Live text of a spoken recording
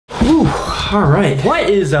Whew, all right. What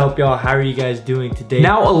is up, y'all? How are you guys doing today?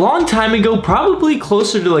 Now, a long time ago, probably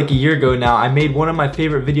closer to like a year ago now, I made one of my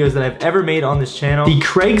favorite videos that I've ever made on this channel, the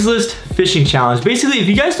Craigslist fishing challenge. Basically, if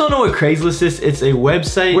you guys don't know what Craigslist is, it's a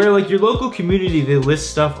website where like your local community, they list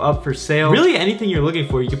stuff up for sale. Really anything you're looking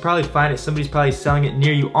for, you can probably find it. Somebody's probably selling it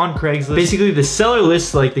near you on Craigslist. Basically, the seller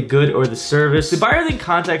lists like the good or the service. The buyer then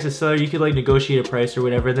contacts the seller. You could like negotiate a price or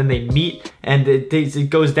whatever. Then they meet and it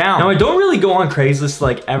goes down. Now, I don't really go on Craigslist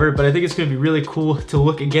like ever, but I think it's gonna be really cool to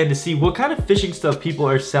look again to see what kind of fishing stuff people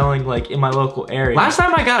are selling like in my local area. Last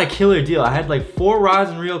time I got a killer deal. I had like 4 rods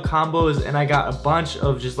and reel combos and I got a bunch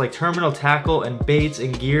of just like terminal tackle and baits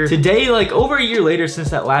and gear. Today, like over a year later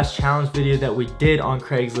since that last challenge video that we did on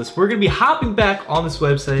Craigslist, we're gonna be hopping back on this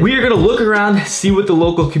website. We are gonna look around, see what the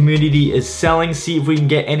local community is selling, see if we can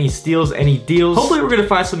get any steals, any deals. Hopefully we're gonna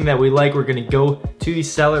find something that we like. We're gonna go to the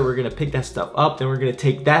seller, we're gonna pick that stuff up, then we're gonna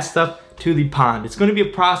take that stuff to the pond. It's gonna be a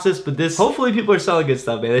process, but hopefully people are selling good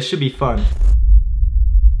stuff, man. This should be fun.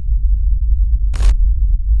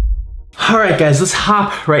 All right, guys, let's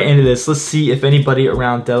hop right into this. Let's see if anybody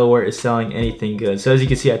around Delaware is selling anything good. So as you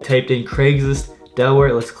can see, I typed in Craigslist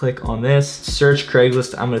Delaware. Let's click on this, search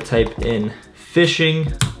Craigslist. I'm gonna type in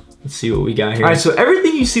fishing. Let's see what we got here. All right, so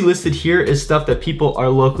everything you see listed here is stuff that people are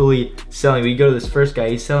locally selling. We go to this first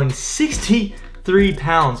guy, he's selling 63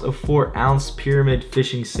 pounds of 4-ounce pyramid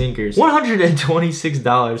fishing sinkers.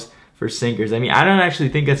 $126 for sinkers. I mean, I don't actually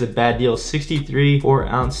think that's a bad deal. 63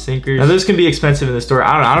 4-ounce sinkers. Now those can be expensive in the store.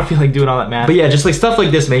 I don't know, I don't feel like doing all that math. But yeah, just like stuff like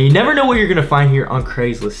this, man. You never know what you're gonna find here on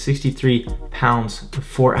Craigslist. 63 pounds of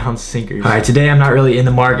 4-ounce sinkers. All right, today I'm not really in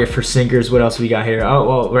the market for sinkers. What else we got here? Oh,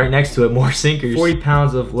 well, right next to it, more sinkers. 40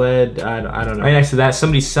 pounds of lead, I don't know. Right next to that,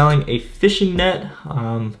 somebody's selling a fishing net.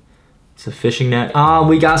 It's a fishing net.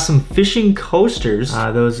 We got some fishing coasters.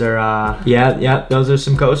 Those are, yeah, those are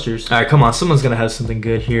some coasters. All right, come on, someone's gonna have something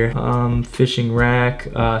good here. Fishing rack,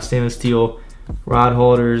 stainless steel rod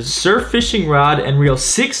holders, surf fishing rod and reel,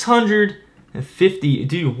 650.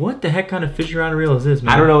 Dude, what the heck kind of fishing rod and reel is this,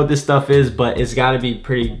 man? I don't know what this stuff is, but it's gotta be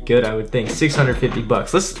pretty good, I would think. 650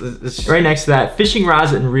 bucks. Let's right next to that, fishing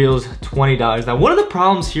rods and reels, $20. Now, one of the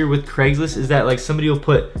problems here with Craigslist is that like somebody will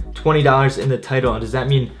put $20 in the title, and does that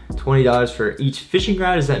mean $20 for each fishing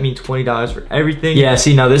rod? Does that mean $20 for everything? Yeah,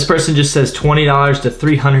 see, now this person just says $20 to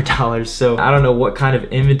 $300, so I don't know what kind of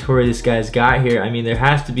inventory this guy's got here. I mean, there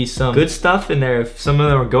has to be some good stuff in there if some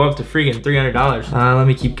of them go up to freaking $300. Let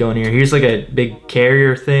me keep going here. Here's like a big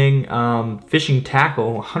carrier thing. Fishing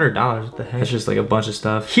tackle, $100. What the heck? That's just like a bunch of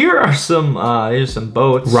stuff. Here are some, here's some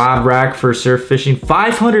boats. Rod rack for surf fishing,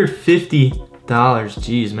 $550.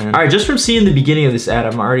 Jeez, man. All right, just from seeing the beginning of this ad,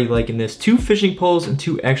 I'm already liking this. 2 fishing poles and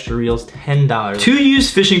 2 extra reels, $10. 2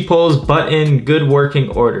 used fishing poles, but in good working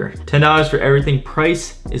order. $10 for everything.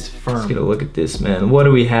 Price is firm. Let's get a look at this, man. What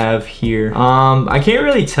do we have here? I can't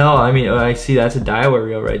really tell. I mean, I see that's a Delaware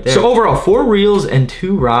reel right there. So overall, 4 reels and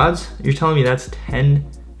 2 rods. You're telling me that's $10.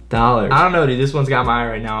 I don't know, dude. This one's got my eye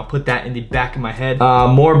right now. I'll put that in the back of my head.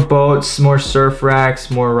 More boats, more surf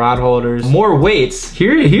racks, more rod holders, more weights.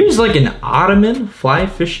 Here's like an ottoman fly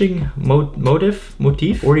fishing motif,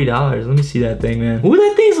 $40. Let me see that thing, man. Ooh,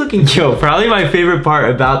 that thing's looking. Yo, probably my favorite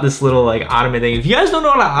part about this little like ottoman thing. If you guys don't know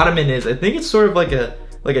what an ottoman is, I think it's sort of like a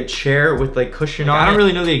chair with like cushion on it. I don't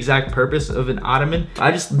really know the exact purpose of an ottoman.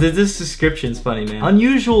 This description's funny, man.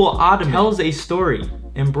 Unusual ottoman tells a story.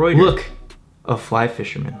 Embroidered. Look. A fly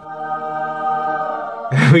fisherman.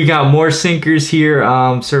 We got more sinkers here.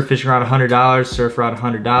 Surf fishing rod, $100. Surf rod,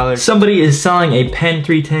 $100. Somebody is selling a Penn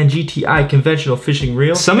 310 GTI conventional fishing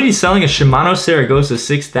reel. Somebody's selling a Shimano Saragosa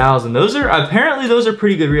 6000. Apparently those are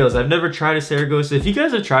pretty good reels. I've never tried a Saragosa. If you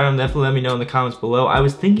guys have tried them, definitely let me know in the comments below. I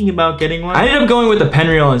was thinking about getting one. I ended up going with the Penn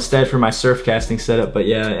reel instead for my surf casting setup, but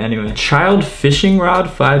yeah, anyway. Child fishing rod,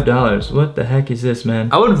 $5. What the heck is this,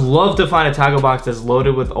 man? I would love to find a tackle box that's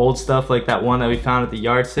loaded with old stuff like that one that we found at the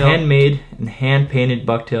yard sale. Handmade and hand-painted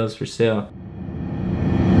bucktails for sale.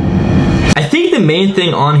 I think the main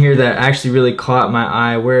thing on here that actually really caught my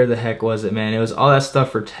eye, where the heck was it, man? It was all that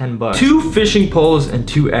stuff for 10 bucks. 2 fishing poles and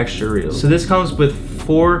 2 extra reels. So this comes with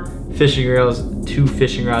 4 fishing reels, 2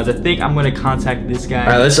 fishing rods. I think I'm gonna contact this guy.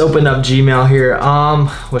 All right, let's open up Gmail here.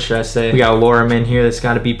 What should I say? We got Laura in here. That's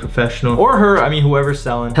gotta be professional. Or her, I mean, whoever's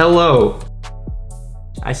selling. Hello.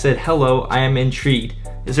 I said, hello, I am intrigued.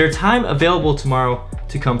 Is there time available tomorrow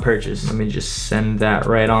to come purchase? Let me just send that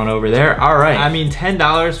right on over there. All right, I mean,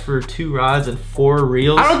 $10 for 2 rods and 4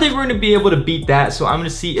 reels. I don't think we're gonna be able to beat that, so I'm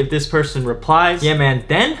gonna see if this person replies. Yeah, man,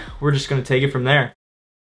 then we're just gonna take it from there.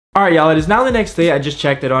 All right, y'all, it is now the next day. I just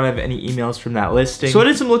checked. I don't have any emails from that listing. So I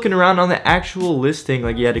did some looking around on the actual listing.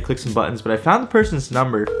 Like, you had to click some buttons, but I found the person's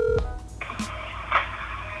number.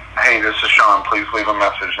 Hey, Hey, this is Sean. Please leave a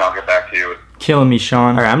message and I'll get back to you. Killing me,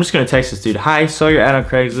 Sean. All right, I'm just gonna text this dude. Hi, saw your ad on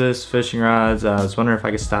Craigslist, fishing rods. I was wondering if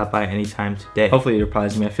I could stop by anytime today. Hopefully he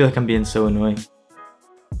replies to me. I feel like I'm being so annoying.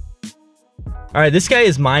 All right, this guy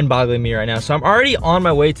is mind-boggling me right now. So I'm already on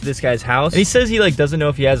my way to this guy's house. And he says he like doesn't know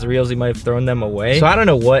if he has the reels. He might have thrown them away. So I don't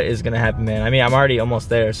know what is gonna happen, man. I mean, I'm already almost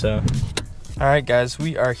there, so. All right, guys,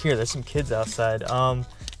 we are here. There's some kids outside.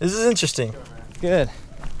 This is interesting. Good.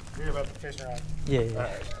 Hear about the fishing rod. Yeah.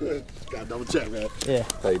 Good. Gotta double check, man. Yeah.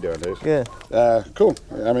 How you doing, dude? Good. Cool.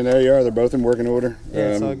 I mean, there you are. They're both in working order. Yeah,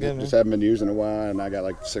 it's all good, man. Just haven't been used in a while, and I got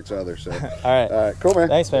like 6 others. So. All right. Cool, man.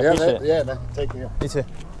 Thanks, man. Yeah, Appreciate it. Yeah, man. Take care. You too.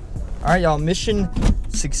 All right, y'all, mission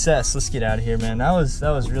success. Let's get out of here, man. That was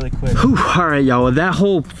really quick. Whew. All right, y'all, well, that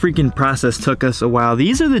whole freaking process took us a while.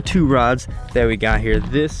 These are the 2 rods that we got here.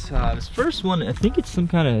 This first one, I think it's some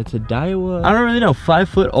kind of, it's a Daiwa, I don't really know,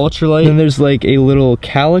 5-foot ultralight. And there's like a little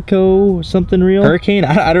calico something reel. Hurricane,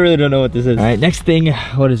 I really don't know what this is. All right, next thing,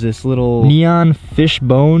 what is this? Little neon fish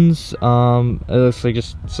bones. It looks like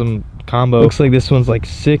just some combo. Looks like this one's like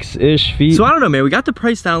 6-ish feet. So I don't know, man, we got the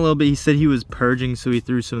price down a little bit. He said he was purging, so he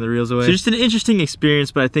threw some of the reels away. So just an interesting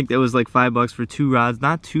experience, but I think that was like $5 for 2 rods.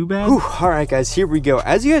 Not too bad. Whew. All right, guys, here we go.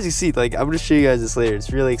 As you guys can see, like, I'm gonna show you guys this later.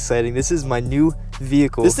 It's really exciting. This is my new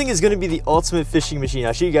vehicle. This thing is gonna be the ultimate fishing machine.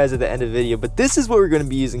 I'll show you guys at the end of the video, but this is what we're gonna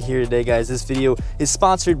be using here today, guys. This video is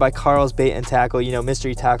sponsored by Carl's Bait and Tackle, you know,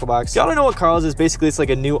 Mystery Tackle Box. Y'all don't know what Carl's is. Basically, it's like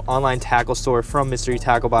a new online tackle store from Mystery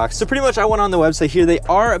Tackle Box. So pretty much I went on the website here. They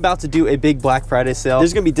are about to do a big Black Friday sale.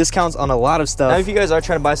 There's gonna be discounts on a lot of stuff. Now, if you guys are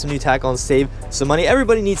trying to buy some new tackle and save some money,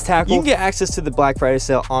 everybody needs tackle. You can get access to the Black Friday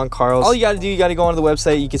sale on Carl's. All you gotta do, you gotta go onto the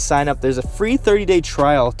website. You can sign up. There's a free 30-day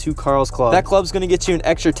trial to Carl's Club. That club's gonna get you an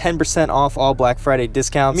extra 10% off all Black Friday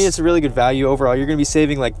discounts. I mean, it's a really good value overall. You're gonna be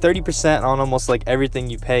saving like 30% on almost like everything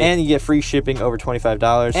you pay, and you get free shipping over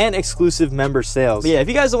 $25 and exclusive member sales. But yeah, if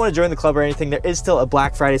you guys don't want to join the club or anything, there is still a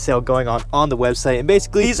Black Friday sale going on the website. And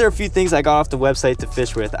basically, these are a few things I got off the website to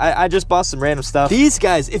fish with. I just bought some random stuff. These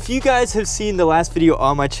guys, if you guys have seen the last video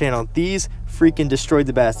on my channel, these freaking destroyed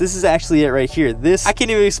the bass. This is actually it right here. This, I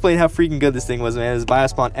can't even explain how freaking good this thing was, man. This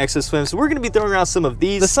Biospawn Exo Swim. So we're gonna be throwing around some of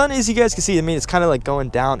these. The sun is, you guys can see, I mean, it's kind of like going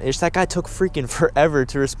down-ish. That guy took freaking forever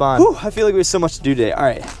to respond. Whew, I feel like we have so much to do today. All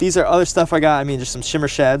right, these are other stuff I got. I mean, just some shimmer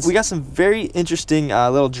shads. We got some very interesting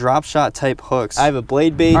little drop shot type hooks. I have a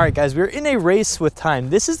blade bait. All right, guys, we're in a race with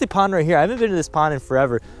time. This is the pond right here. I haven't been to this pond in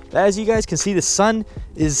forever. As you guys can see, the sun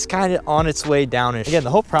is kind of on its way downish. Again, the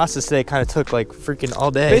whole process today kind of took like freaking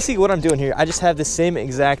all day. Basically, what I'm doing here, I just have the same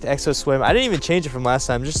exact Exo Swim. I didn't even change it from last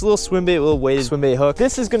time. Just a little swim bait, a little weighted swim bait hook.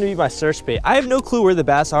 This is going to be my search bait. I have no clue where the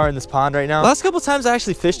bass are in this pond right now. The last couple times I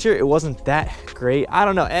actually fished here, it wasn't that great. I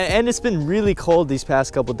don't know. And it's been really cold these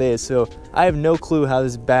past couple days, so I have no clue how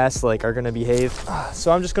this bass like are going to behave.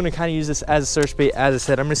 So I'm just going to kind of use this as a search bait. As I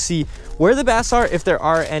said, I'm going to see where the bass are, if there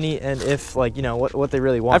are any, and if like, you know, what they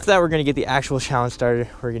really want. After that, we're gonna get the actual challenge started.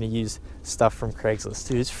 We're gonna use stuff from Craigslist.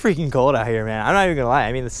 Dude, it's freaking cold out here, man. I'm not even gonna lie.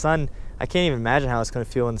 I mean, the sun, I can't even imagine how it's gonna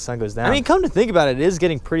feel when the sun goes down. I mean, come to think about it, it is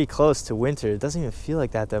getting pretty close to winter. It doesn't even feel like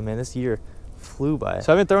that though, man. This year flew by.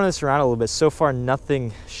 So I've been throwing this around a little bit. So far,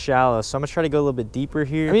 nothing shallow. So I'm gonna try to go a little bit deeper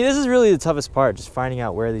here. I mean, this is really the toughest part, just finding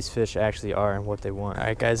out where these fish actually are and what they want. All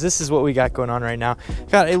right, guys, this is what we got going on right now.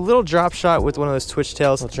 Got a little drop shot with one of those twitch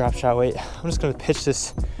tails. Little drop shot weight. I'm just gonna pitch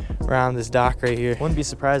this around this dock right here. Wouldn't be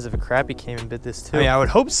surprised if a crappie came and bit this too. I mean, I would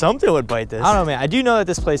hope something would bite this. I don't know, man. I do know that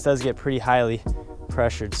this place does get pretty highly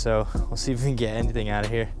pressured, so we'll see if we can get anything out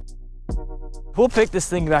of here. We'll pick this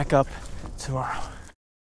thing back up tomorrow.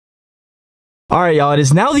 All right, y'all, it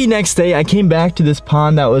is now the next day. I came back to this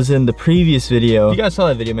pond that was in the previous video. If you guys saw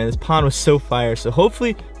that video, man, this pond was so fire. So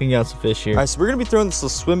hopefully we can get some fish here. All right, so we're gonna be throwing this little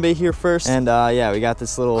swim bait here first. And yeah, we got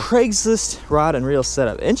this little Craigslist rod and reel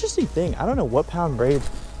setup. Interesting thing, I don't know what pound braid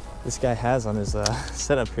this guy has on his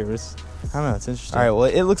setup here, but I don't know, it's interesting. All right, well,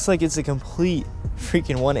 it looks like it's a complete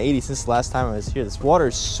freaking 180 since the last time I was here. This water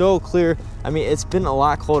is so clear. I mean, it's been a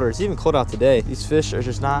lot colder. It's even cold out today. These fish are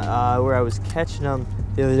just not where I was catching them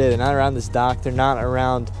the other day. They're not around this dock. They're not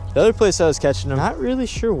around the other place I was catching them. Not really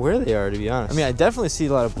sure where they are, to be honest. I mean, I definitely see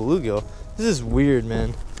a lot of bluegill. This is weird,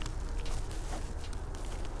 man.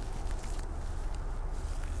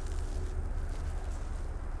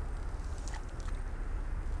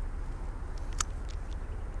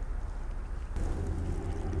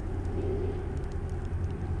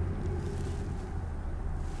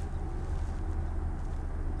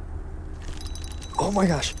 Oh my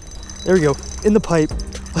gosh, there we go, in the pipe.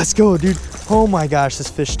 Let's go, dude. Oh my gosh, this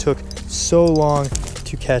fish took so long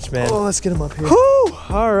to catch, man. Oh, let's get him up here. Whew!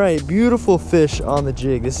 All right, beautiful fish on the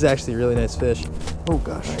jig. This is actually a really nice fish. Oh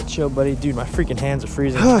gosh. All right, chill, buddy. Dude, my freaking hands are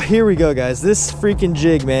freezing. Here we go, guys. This freaking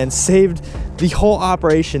jig, man, saved the whole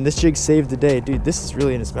operation. This jig saved the day. Dude, this is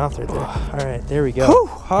really in his mouth right there. All right, there we go. Whew.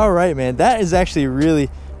 All right, man. That is actually really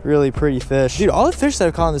pretty fish. Dude, all the fish that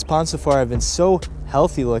I've caught in this pond so far have been so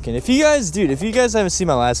healthy looking. If you guys haven't seen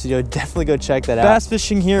my last video, definitely go check that out. Bass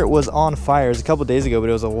fishing here was on fire. It was a couple days ago, but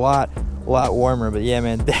it was a lot warmer. But yeah,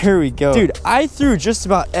 man, there we go. Dude, I threw just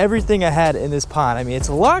about everything I had in this pond. I mean, it's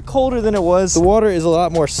a lot colder than it was. The water is a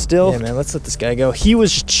lot more still. Yeah, man, let's let this guy go. He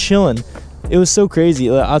was just chilling. It was so crazy.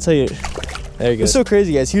 I'll tell you. There you go. It's so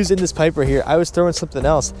crazy, guys. He was in this pipe right here. I was throwing something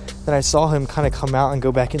else. Then I saw him kind of come out and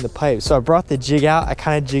go back in the pipe. So I brought the jig out. I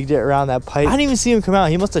kind of jigged it around that pipe. I didn't even see him come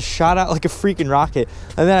out. He must have shot out like a freaking rocket.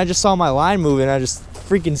 And then I just saw my line moving. And I just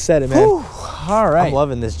freaking set it, man. Whew. All right. I'm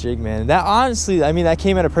loving this jig, man. That honestly, I mean, that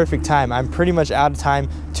came at a perfect time. I'm pretty much out of time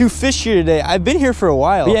to fish here today. I've been here for a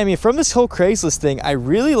while. But yeah, I mean, from this whole Craigslist thing, I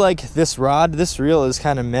really like this rod. This reel is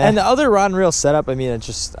kind of meh. And the other rod and reel setup, I mean, it's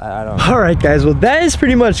just, I don't know. All right, guys. Well, that is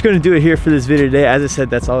pretty much going to do it here for this video today. As I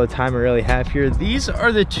said, that's all the time I really have here. These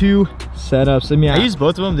are the two setups. I mean, I use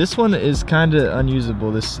both of them. This one is kind of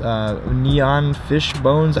unusable. This neon fish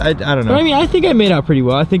bones. I don't know. But I mean, I think I made out pretty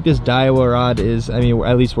well. I think this Daiwa rod is, I mean,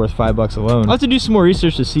 at least worth $5 alone. I'll have to do some more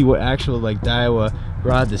research to see what actual like Daiwa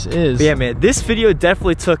rod this is. But yeah, man, this video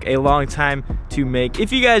definitely took a long time to make.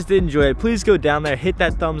 If you guys did enjoy it, please go down there, hit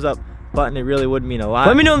that thumbs up button. It really would mean a lot.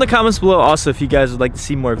 Let me know in the comments below also if you guys would like to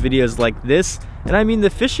see more videos like this. And I mean, the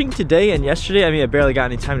fishing today and yesterday, I mean, I barely got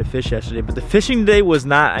any time to fish yesterday, but the fishing today was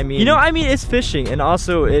not, I mean, you know, I mean, it's fishing, and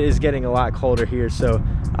also it is getting a lot colder here, so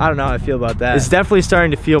I don't know how I feel about that. It's definitely starting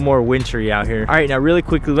to feel more wintry out here. All right, now really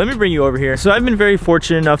quickly, let me bring you over here. So I've been very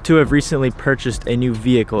fortunate enough to have recently purchased a new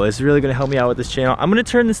vehicle. It's really gonna help me out with this channel. I'm gonna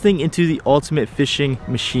turn this thing into the ultimate fishing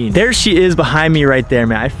machine. There she is behind me right there,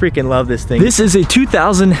 man. I freaking love this thing. This is a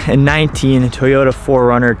 2019 Toyota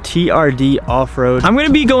 4Runner TRD off-road. I'm gonna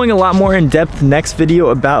be going a lot more in depth next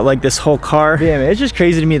video about like this whole car. But yeah, man, it's just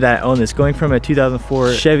crazy to me that I own this. Going from a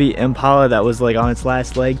 2004 Chevy Impala that was like on its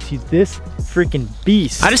last leg to this freaking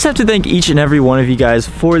beast. I just have to thank each and every one of you guys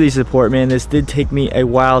for the support, man. This did take me a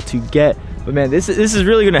while to get, but man, this is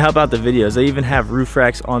really gonna help out the videos. I even have roof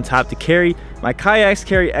racks on top to carry. My kayaks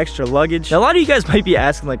carry extra luggage. Now, a lot of you guys might be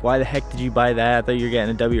asking like, why the heck did you buy that? I thought you were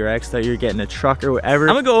getting a WRX, thought you were getting a truck or whatever.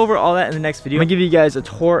 I'm gonna go over all that in the next video. I'm gonna give you guys a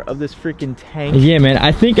tour of this freaking tank. Yeah, man,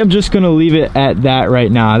 I think I'm just gonna leave it at that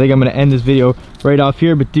right now. I think I'm gonna end this video right off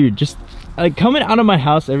here, but dude, just like coming out of my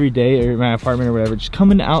house every day or my apartment or whatever, just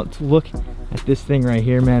coming out to look at this thing right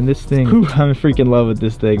here, man. This thing, whew, I'm in freaking love with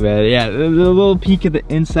this thing, man. Yeah, the little peek at the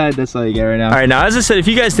inside, that's all you get right now. All right, now as I said, if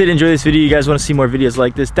you guys did enjoy this video, you guys want to see more videos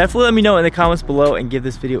like this, definitely let me know in the comments below and give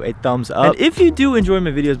this video a thumbs up. And if you do enjoy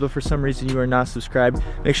my videos, but for some reason you are not subscribed,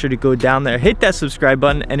 make sure to go down there, hit that subscribe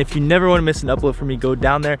button, and if you never want to miss an upload from me, go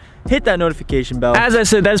down there, hit that notification bell. As I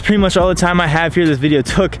said, that's pretty much all the time I have here. This video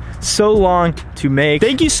took so long to make.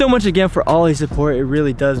 Thank you so much again for all your support. It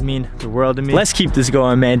really does mean the world to me. Let's keep this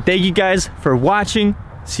going, man. Thank you guys for watching.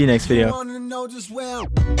 See you next video.